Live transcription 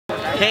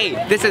Hey,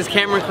 this is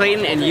Cameron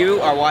Clayton and you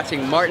are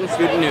watching Martin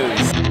Student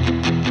News.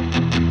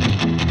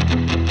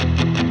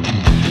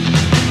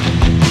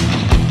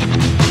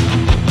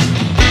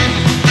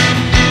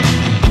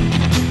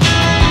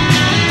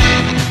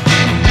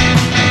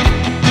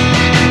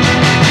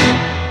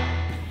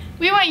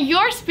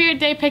 Your Spirit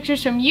Day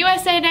pictures from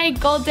USA Day,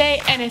 Gold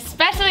Day, and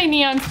especially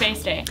Neon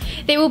Space Day.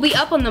 They will be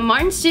up on the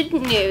Martin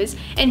Student News,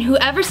 and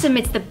whoever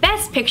submits the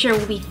best picture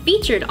will be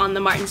featured on the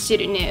Martin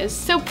Student News.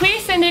 So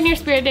please send in your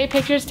Spirit Day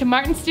pictures to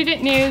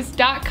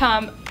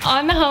martinstudentnews.com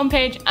on the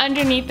homepage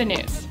underneath the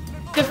news.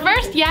 The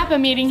first YAPA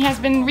meeting has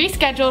been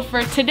rescheduled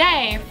for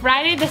today,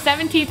 Friday the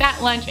 17th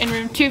at lunch in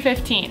room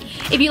 215.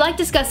 If you like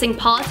discussing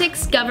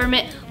politics,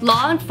 government,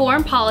 law and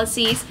foreign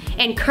policies,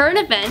 and current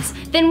events,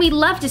 then we'd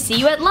love to see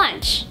you at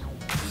lunch.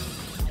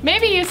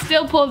 Maybe you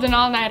still pulled an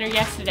all-nighter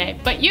yesterday,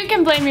 but you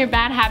can blame your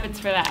bad habits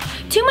for that.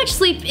 Too much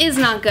sleep is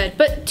not good,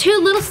 but too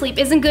little sleep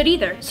isn't good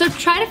either. So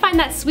try to find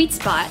that sweet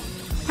spot.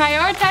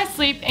 Prioritize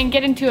sleep and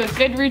get into a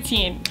good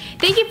routine.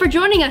 Thank you for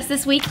joining us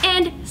this week,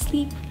 and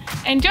sleep.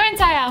 And join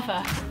Psi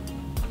Alpha.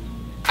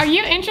 Are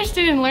you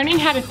interested in learning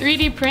how to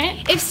 3D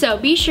print? If so,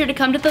 be sure to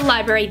come to the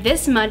library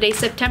this Monday,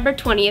 September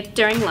 20th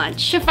during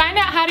lunch. To find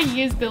out how to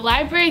use the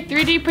library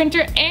 3D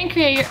printer and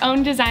create your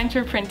own designs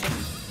for printing.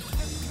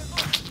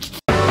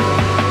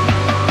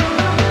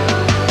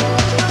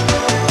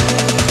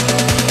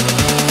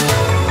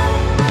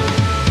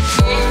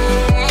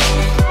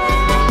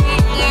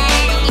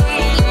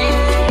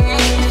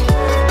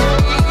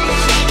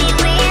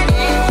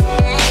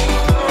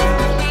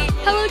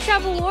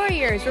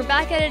 We're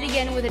back at it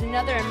again with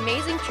another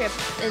amazing trip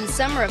in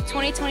summer of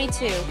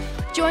 2022.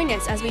 Join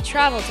us as we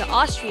travel to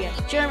Austria,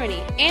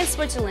 Germany, and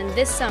Switzerland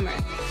this summer.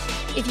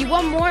 If you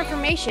want more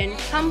information,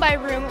 come by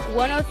room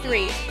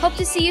 103. Hope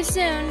to see you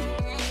soon.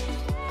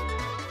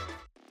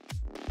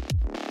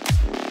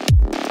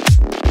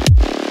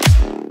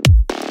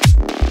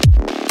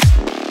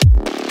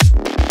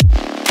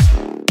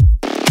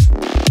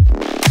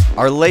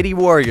 Our Lady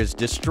Warriors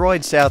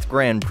destroyed South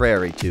Grand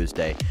Prairie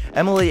Tuesday.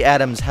 Emily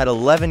Adams had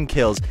 11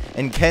 kills,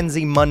 and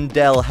Kenzie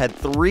Mundell had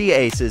 3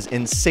 aces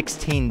in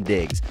 16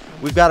 digs.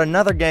 We've got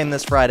another game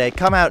this Friday.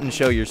 Come out and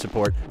show your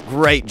support.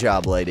 Great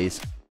job,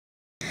 ladies.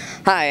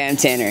 Hi, I'm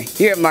Tanner.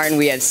 Here at Martin,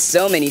 we have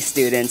so many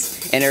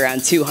students and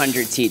around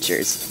 200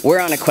 teachers. We're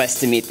on a quest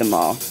to meet them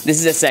all. This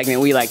is a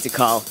segment we like to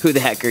call, Who the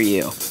Heck Are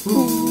You?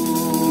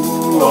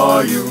 Who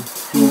are you?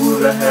 Who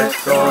the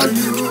heck are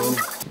you?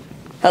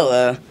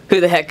 Hello,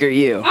 who the heck are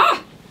you?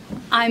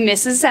 I'm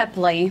Mrs.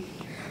 Epley.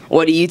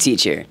 What do you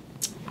teach here?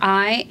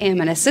 I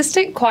am an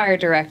assistant choir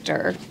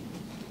director.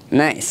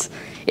 Nice.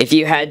 If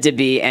you had to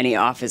be any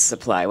office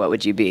supply, what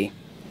would you be?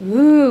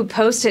 Ooh,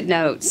 Post-it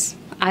notes.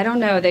 I don't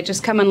know, they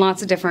just come in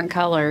lots of different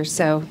colors,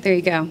 so there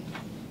you go.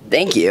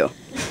 Thank you.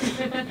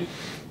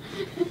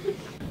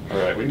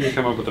 Alright, we need to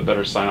come up with a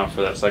better sign-off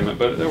for that segment,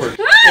 but it works.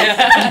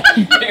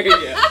 There you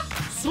go.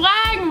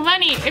 Swag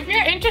money! If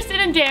you're interested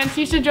in dance,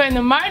 you should join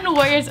the Martin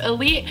Warriors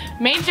Elite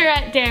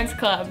Majorette Dance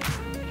Club.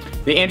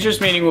 The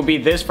interest meeting will be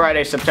this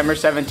Friday, September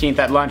 17th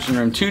at lunch in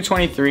room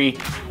 223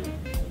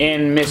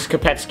 in Miss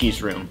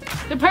Kopetsky's room.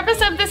 The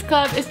purpose of this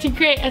club is to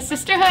create a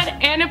sisterhood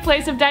and a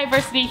place of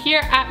diversity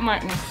here at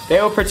Martin. They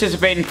will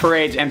participate in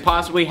parades and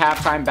possibly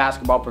halftime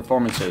basketball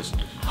performances.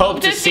 Hope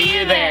to see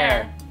you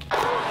there!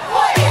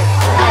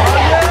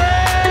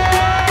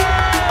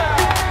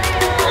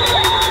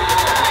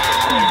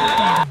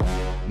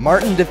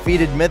 Martin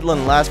defeated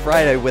Midland last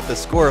Friday with a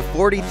score of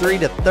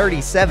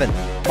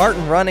 43-37.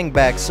 Martin running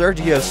back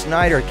Sergio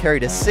Snyder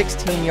carried a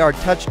 16-yard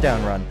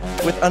touchdown run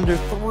with under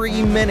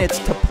 3 minutes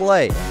to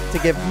play to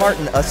give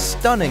Martin a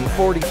stunning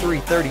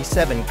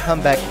 43-37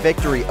 comeback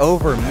victory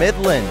over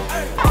Midland.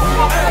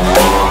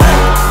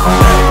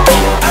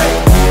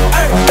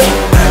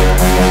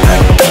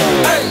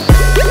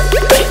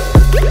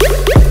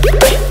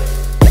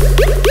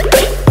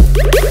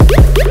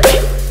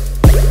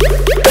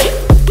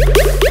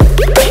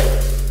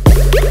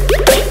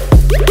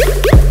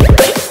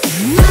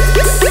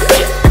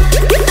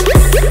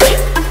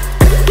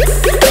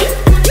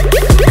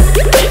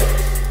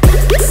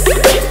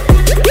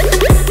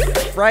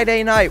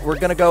 Friday night, we're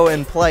gonna go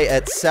and play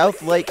at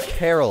South Lake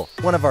Carroll,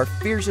 one of our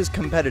fiercest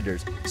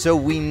competitors, so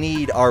we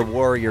need our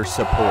Warrior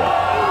support.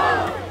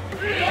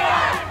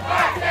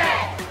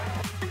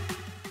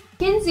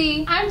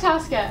 Kinsey, I'm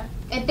Tosca.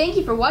 and thank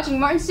you for watching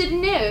Martin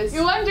Student News.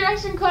 Your One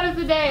Direction quote of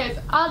the day is,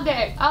 all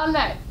day, all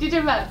night,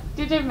 DJ Malik,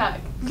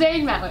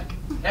 Zayn Malik.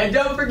 And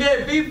don't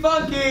forget, be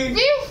funky!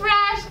 Be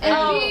fresh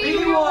and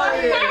be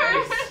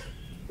warriors!